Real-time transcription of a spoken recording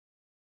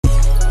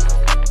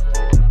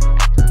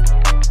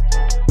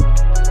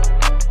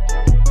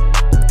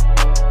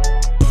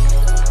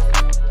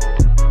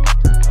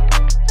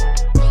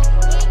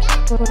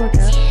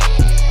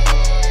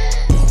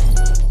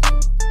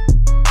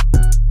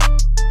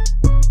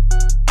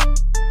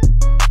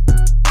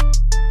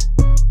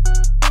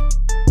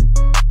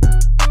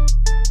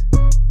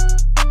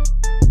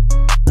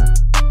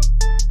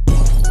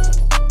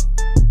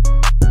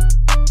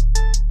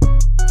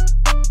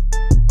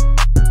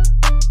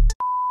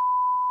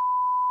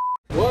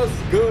What's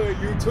good,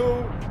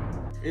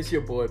 YouTube? It's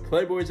your boy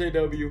Playboy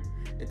JW,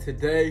 and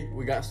today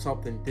we got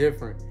something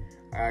different.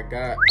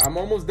 I'm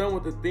almost done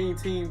with the theme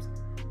teams,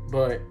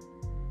 but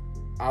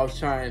I was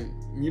trying,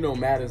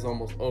 Madden's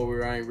almost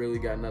over. I ain't really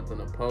got nothing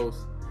to post.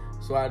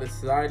 So I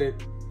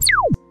decided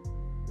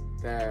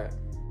that,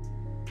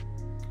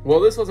 well,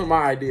 this wasn't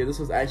my idea. This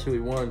was actually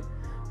one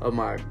of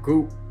my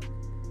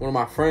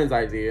friends'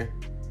 idea.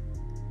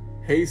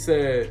 He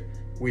said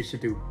we should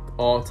do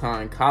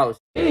all-time college.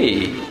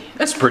 Hey,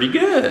 that's pretty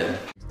good.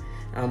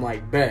 And I'm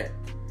like, bet.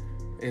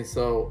 And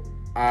so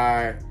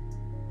I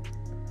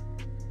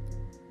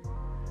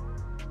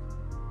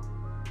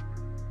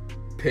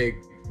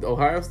picked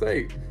Ohio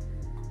State.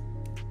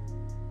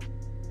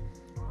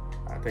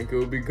 I think it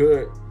would be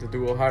good to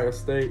do Ohio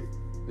State.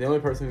 The only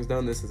person who's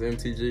done this is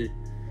MTG.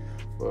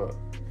 But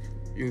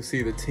you'll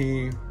see the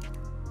team.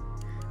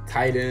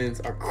 Tight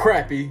ends are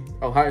crappy.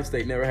 Ohio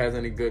State never has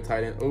any good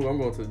tight ends. Oh, I'm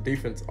going to the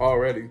defense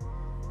already.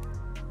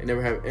 They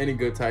never have any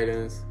good tight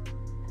ends.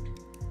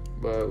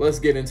 But let's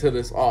get into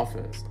this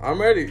offense.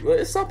 I'm ready.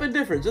 It's something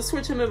different. Just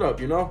switching it up,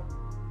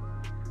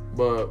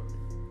 But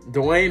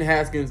Dwayne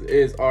Haskins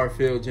is our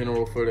field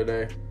general for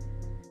today.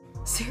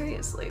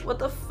 Seriously, what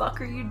the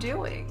fuck are you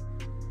doing?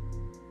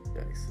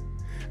 Yikes.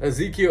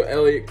 Ezekiel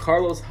Elliott,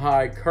 Carlos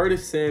Hyde,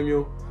 Curtis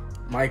Samuel,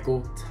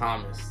 Michael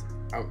Thomas.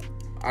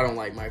 I don't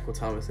like Michael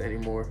Thomas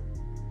anymore.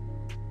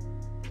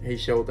 He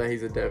showed that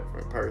he's a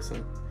different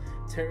person.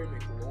 Terry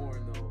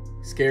McLaurin, though.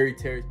 Scary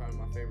Terry's probably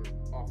my favorite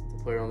offensive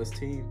player on this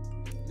team.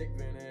 Nick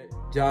Van Ed.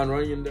 John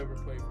Runyon never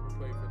played for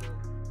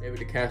them. David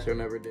DeCastro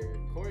never did.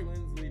 Corey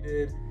Linsley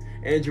did.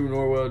 Andrew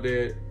Norwell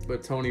did.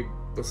 But Tony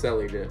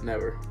Baselli did.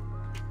 Never.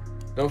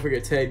 Don't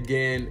forget Ted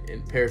Ginn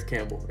and Paris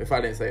Campbell, if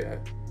I didn't say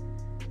that.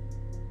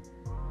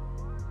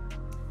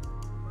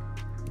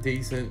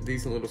 Decent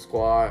little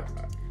squad.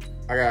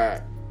 I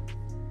got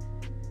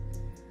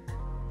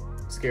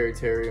Scary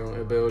Terry on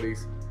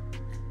abilities.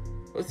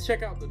 Let's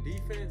check out the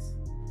defense.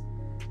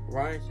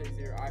 Ryan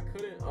Yessir.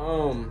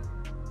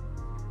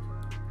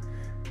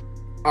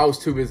 I was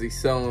too busy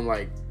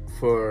selling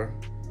for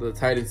the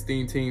Titans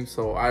theme team,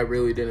 so I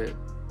really didn't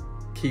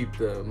keep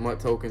the MUT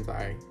tokens.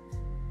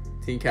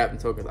 Team captain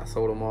tokens, I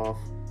sold them off.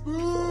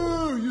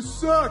 Ooh, you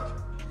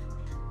suck.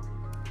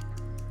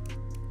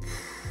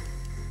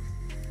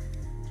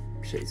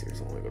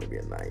 Yessir's only going to be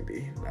a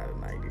 90, not a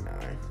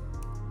 99.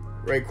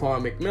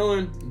 Raekwon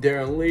McMillan,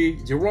 Darren Lee,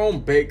 Jerome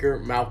Baker,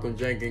 Malcolm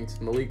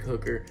Jenkins, Malik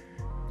Hooker,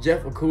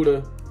 Jeff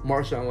Okudah,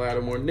 Marshawn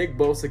Lattimore, Nick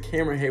Bosa,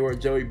 Cameron Hayward,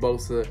 Joey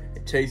Bosa,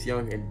 Chase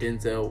Young, and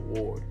Denzel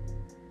Ward.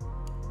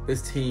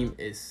 This team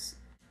is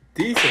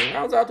decent. It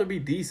rounds out to be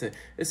decent.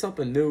 It's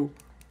something new.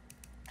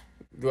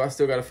 Do I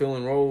still got to fill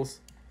in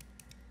roles?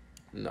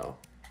 No.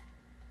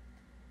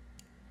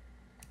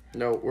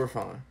 No, we're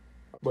fine.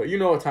 But you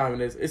know what time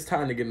it is. It's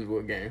time to get into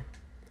a game.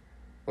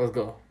 Let's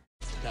go.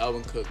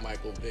 Dalvin Cook,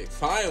 Michael Vick.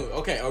 Finally.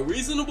 Okay, a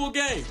reasonable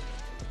game.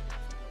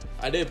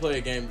 I did play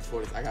a game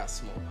before this. I got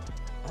smoked.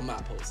 I'm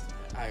not posting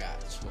that. I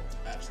got smoked.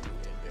 Absolutely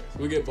embarrassed.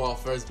 We get ball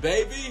first,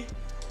 baby.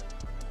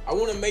 I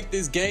want to make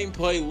this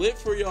gameplay lit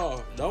for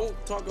y'all. Don't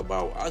talk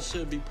about I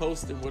should be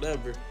posting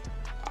whatever.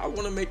 I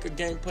want to make a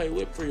gameplay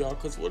lit for y'all,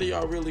 because what are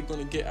y'all really going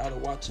to get out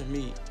of watching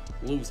me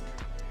losing?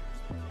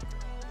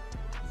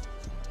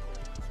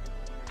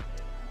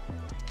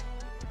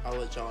 I'll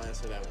let y'all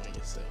answer that one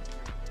yourself.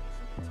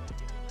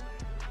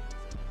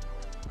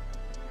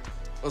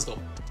 Let's go.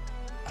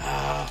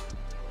 Let's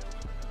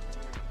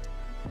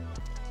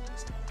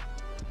go.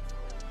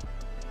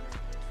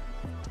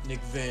 Nick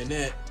Van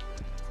Ed.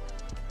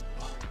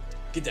 Oh,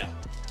 get down.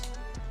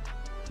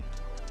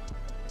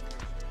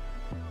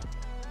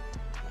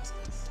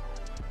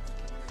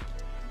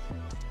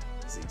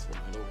 Zeke's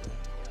wide open.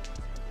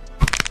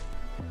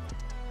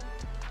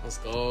 Let's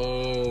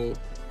go.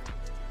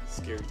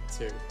 Scary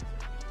Terry.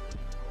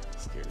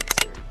 Scary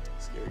Terry.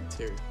 Scary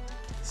Terry.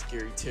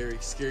 Scary Terry.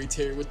 Scary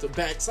Terry with the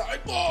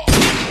backside ball.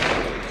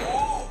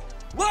 Oh,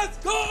 let's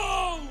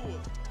go.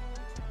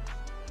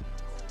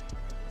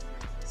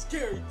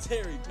 Scary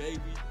Terry,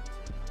 baby.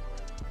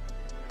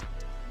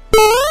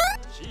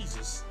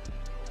 Jesus.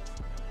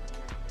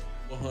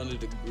 100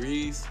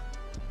 degrees.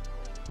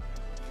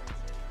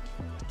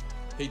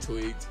 He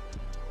tweaked.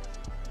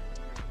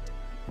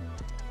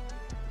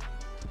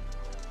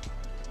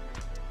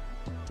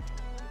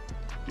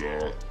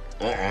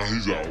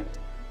 He's out.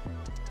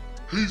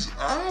 He's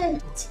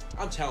out.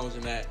 I'm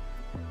challenging that.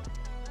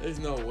 There's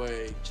no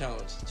way.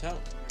 Challenge.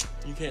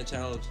 You can't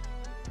challenge.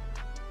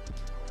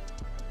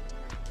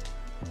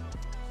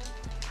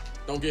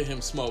 Don't get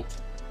him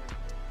smoked.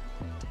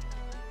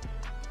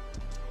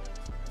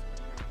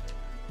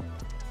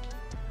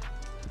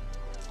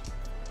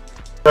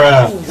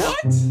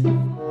 What?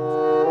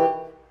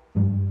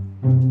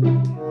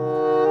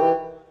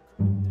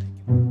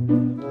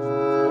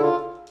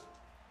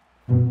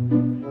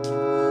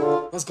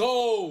 Let's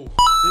go,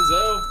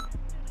 Denzel.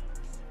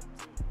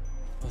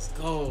 Let's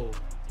go.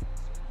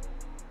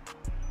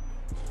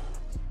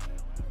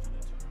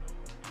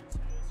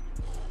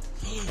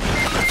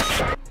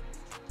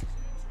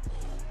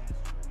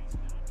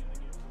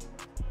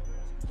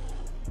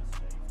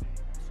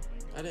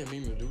 I didn't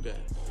mean to do that.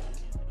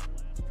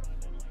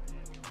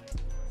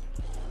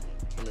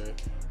 Come here.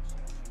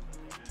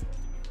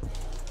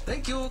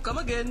 Thank you. Come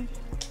again.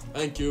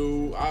 Thank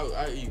you.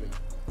 I even.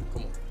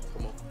 Come on.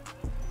 Come on.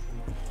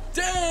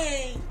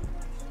 Dang!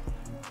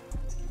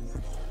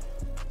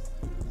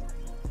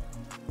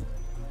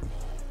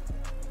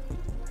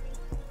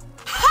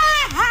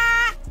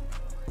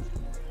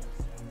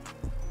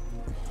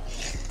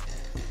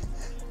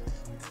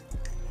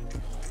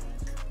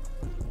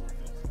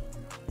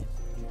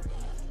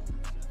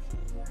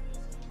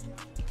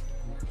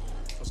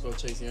 Let's go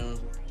Chase Young.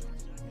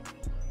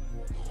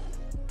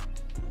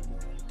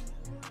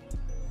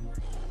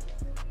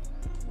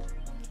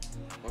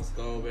 Let's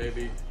go,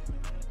 baby.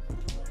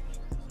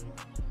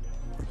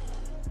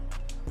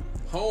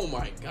 Oh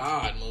my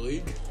God,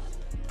 Malik.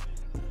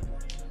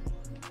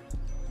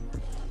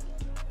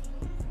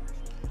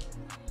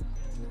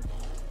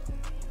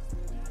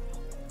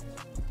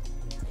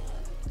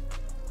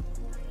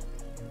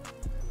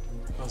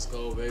 Let's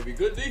go, baby.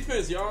 Good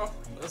defense, y'all.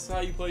 That's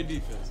how you play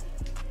defense.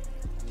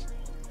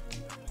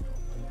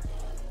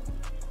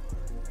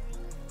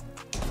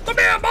 Come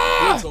here,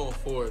 boy! It's on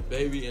fourth,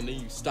 baby, and then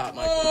you stop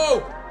my. Oh!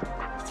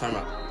 Time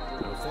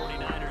out. The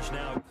 49ers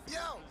now.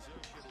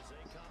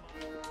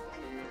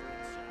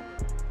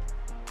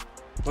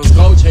 Let's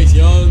go, Chase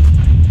Young.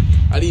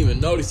 I didn't even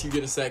notice you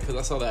get a sack because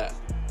I saw that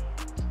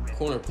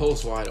corner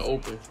post wide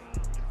open.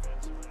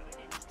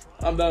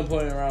 I'm done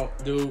playing around,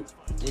 dude.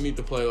 We need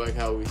to play like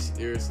how we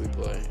seriously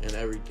play in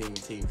everything,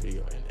 team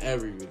video, in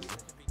every video.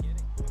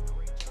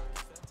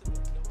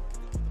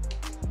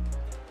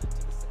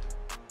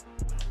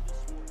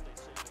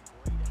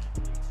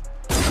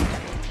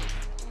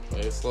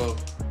 Play it slow.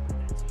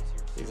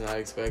 He's not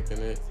expecting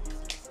it.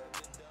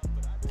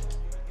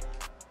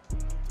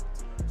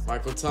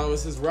 Michael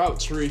Thomas's route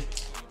tree.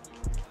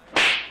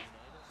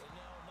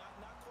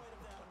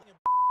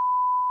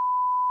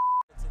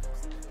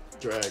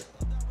 Drag.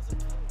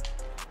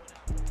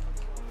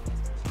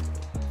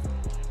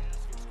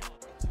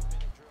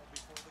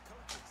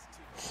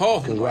 Oh,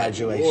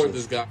 congratulations. Lord,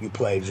 this guy. You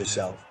played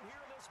yourself.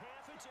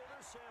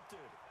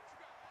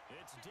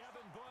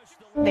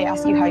 They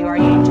ask you how you are,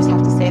 you just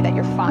have to say that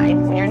you're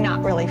fine when you're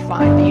not really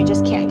fine, but you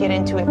just can't get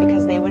into it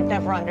because they would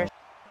never understand.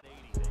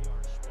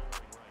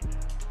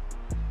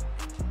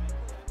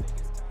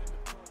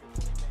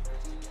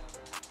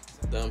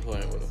 Done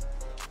playing with him.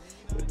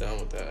 We're done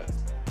with that.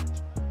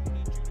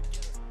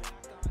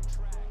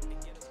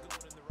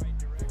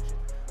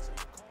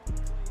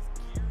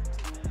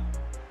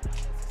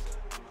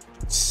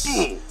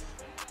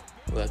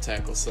 That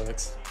tackle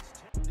sucks.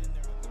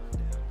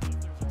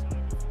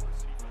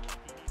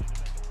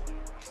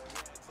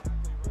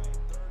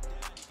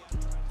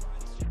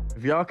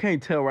 If y'all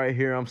can't tell right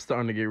here, I'm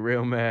starting to get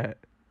real mad.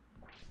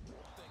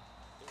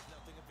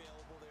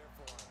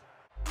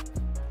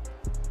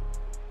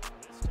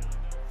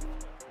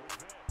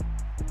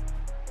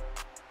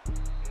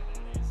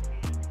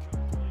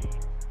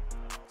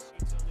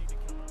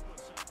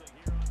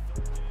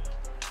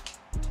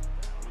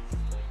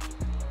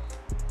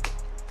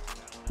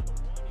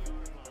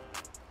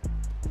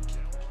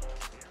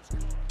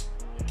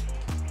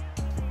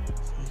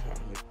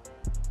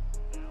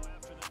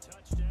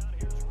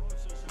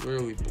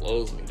 Literally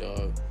blows me,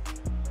 dog.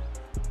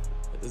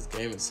 This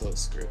game is so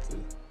scripted.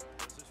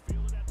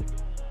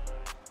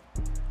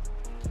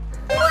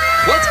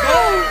 Let's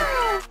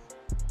go!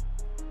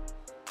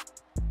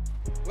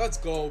 Let's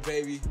go,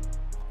 baby.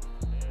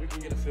 We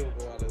can get a field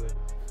goal out of it.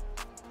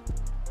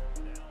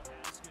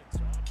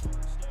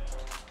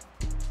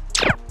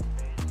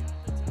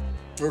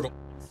 Brutal.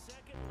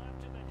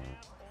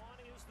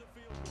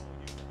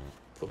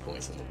 Put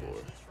points on the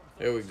board.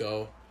 There we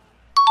go.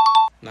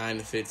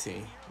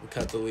 9-15. We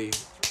cut the lead.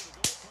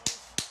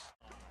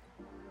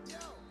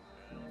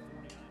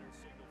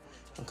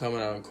 I'm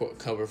coming out and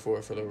cover for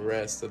the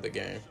rest of the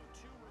game.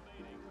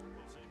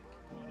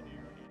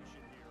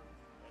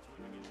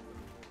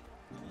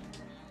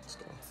 Let's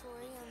go.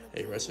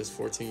 8 rushes,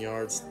 14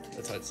 yards,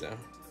 a touchdown.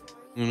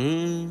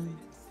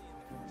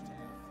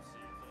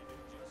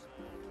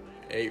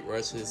 8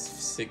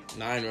 rushes,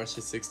 9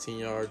 rushes, 16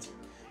 yards,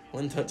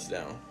 1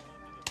 touchdown.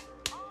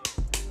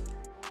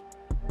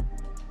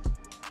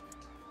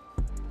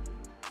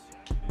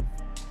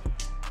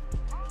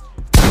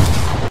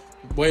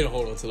 Way to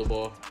hold on to the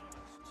ball.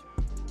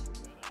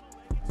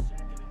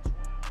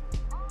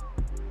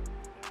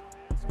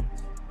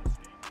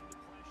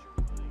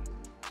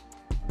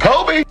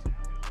 Kobe!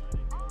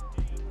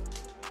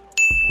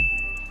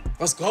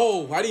 Let's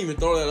go. I didn't even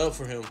throw that up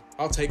for him.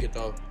 I'll take it,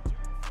 though.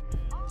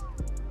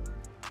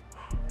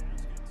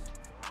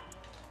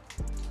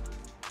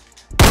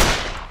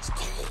 Let's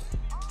go.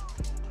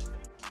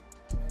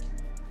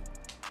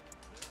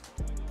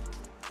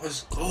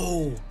 Let's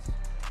go.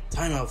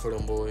 Timeout for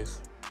them boys.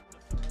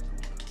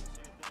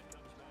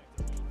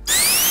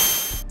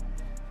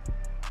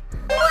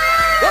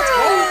 Let's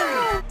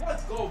go.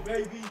 Let's go,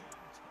 baby.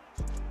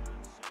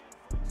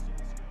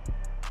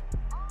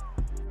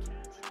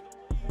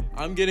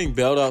 I'm getting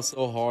bailed out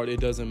so hard, it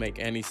doesn't make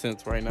any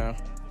sense right now.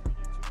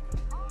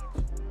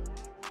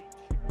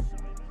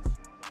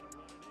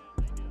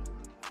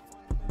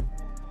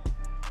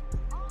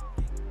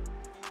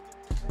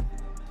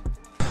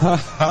 What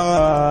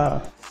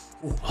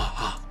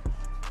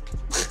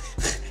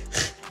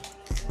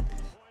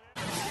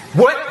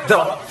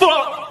the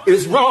fuck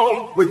is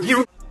wrong with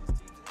you?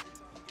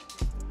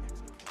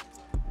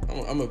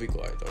 I'm gonna be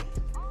quiet though.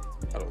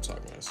 I don't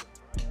talk mess.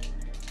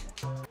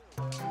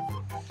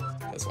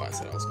 That's why I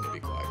said I was gonna be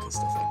quiet, because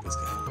stuff like this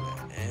can happen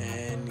at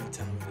any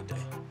time of the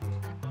day.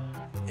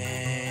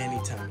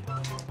 Any time of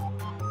the day.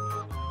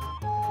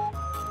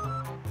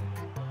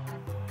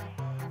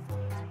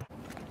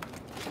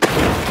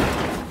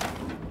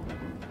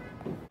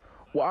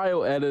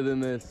 While editing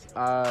this,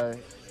 I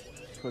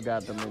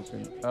forgot to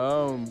mention.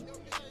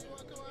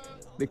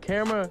 The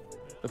camera,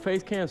 the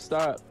face cam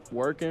stopped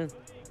working.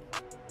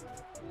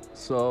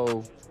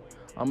 So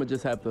I'm gonna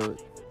just have to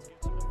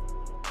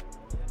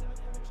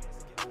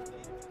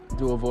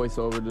do a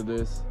voiceover to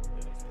this.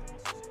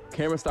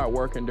 Camera stopped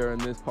working during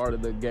this part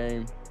of the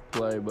game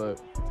play, but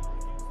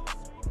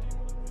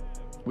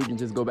we can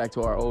just go back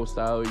to our old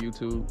style of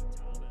YouTube.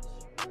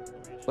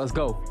 Let's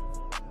go.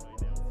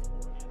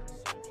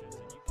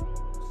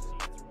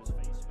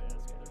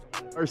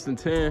 First and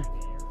 10.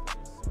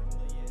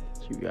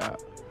 What you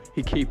got?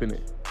 He keeping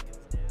it.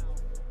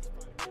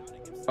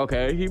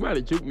 Okay, he might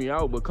have juked me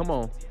out, but come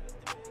on.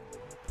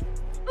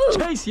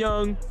 Chase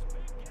Young.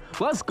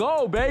 Let's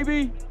go,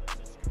 baby.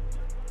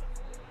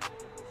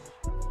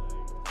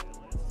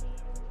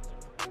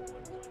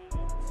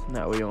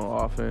 Now we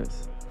on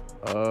offense.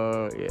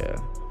 Yeah.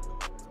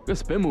 Good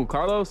spin move,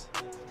 Carlos.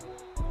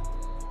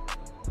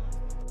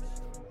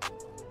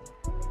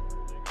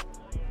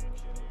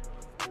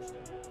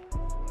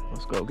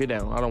 Let's go. Get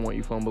down. I don't want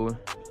you fumbling.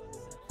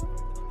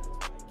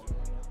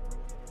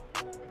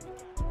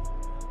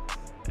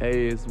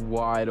 A is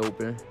wide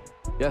open.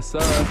 Yes, sir.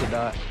 That's a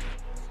dot.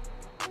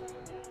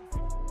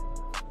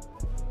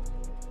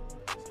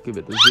 Give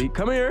it to Zeke.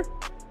 Come here.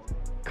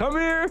 Come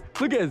here.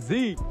 Look at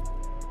Zeke.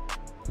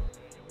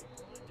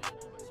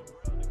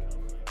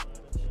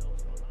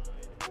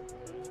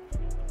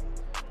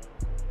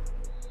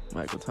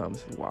 Michael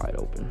Thomas is wide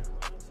open.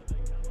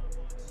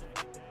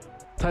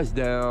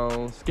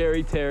 Touchdown.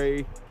 Scary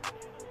Terry.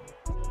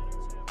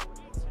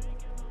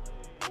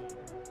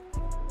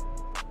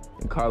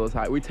 And Carlos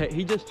Hyde.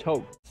 He just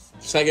choked.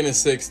 2nd and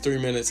 6, 3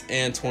 minutes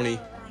and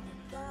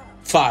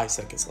 25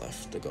 seconds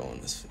left to go in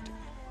this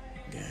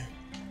game.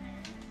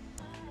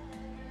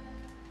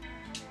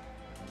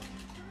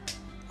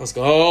 Let's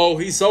go.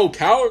 He's so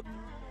coward.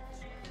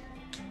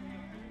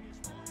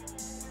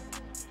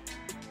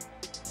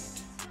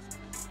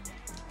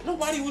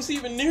 Nobody was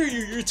even near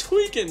you. You're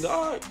tweaking,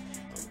 dog.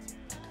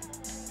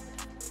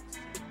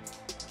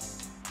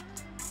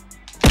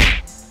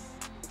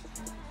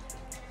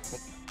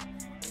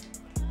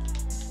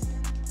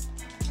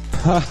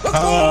 Let's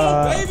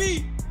go,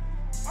 baby.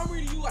 I'm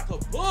reading you like a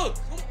book.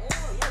 Come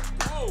on, let's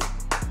go.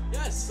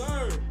 Yes,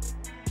 sir.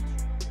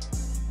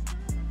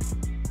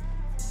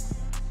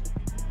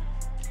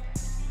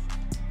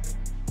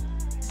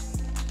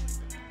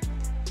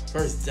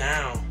 First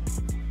down.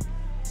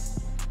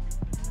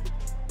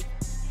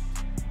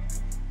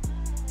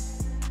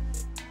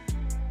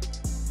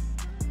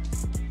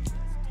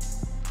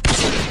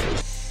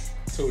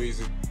 Too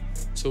easy.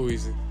 Too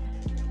easy.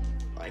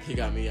 Like, he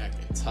got me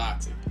acting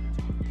toxic.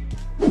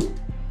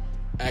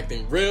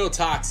 Acting real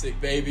toxic,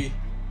 baby.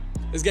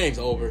 This game's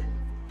over.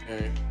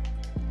 Okay.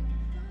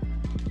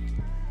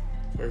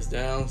 First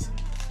downs.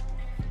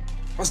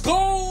 Let's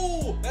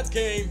go! That's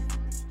game.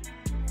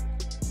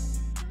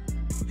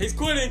 He's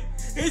quitting.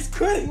 He's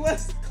quitting.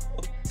 Let's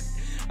go.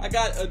 I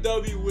got a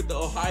W with the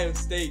Ohio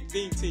State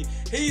theme team.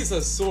 He's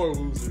a sore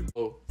loser.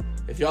 Oh,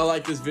 if y'all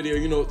like this video,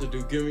 you know what to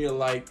do. Give me a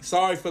like.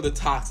 Sorry for the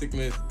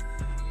toxicness.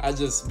 I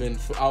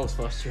was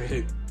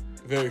frustrated.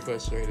 Very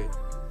frustrated.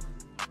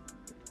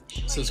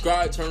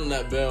 Subscribe, turn on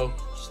that bell.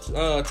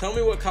 Tell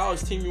me what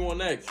college team you want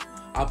next.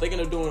 I'm thinking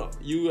of doing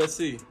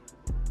USC.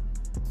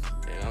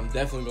 And I'm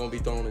definitely going to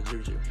be throwing a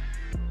juju.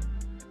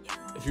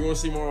 If you want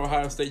to see more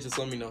Ohio State, just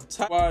let me know.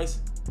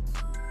 Top-wise,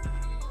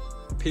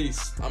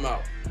 peace. I'm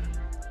out.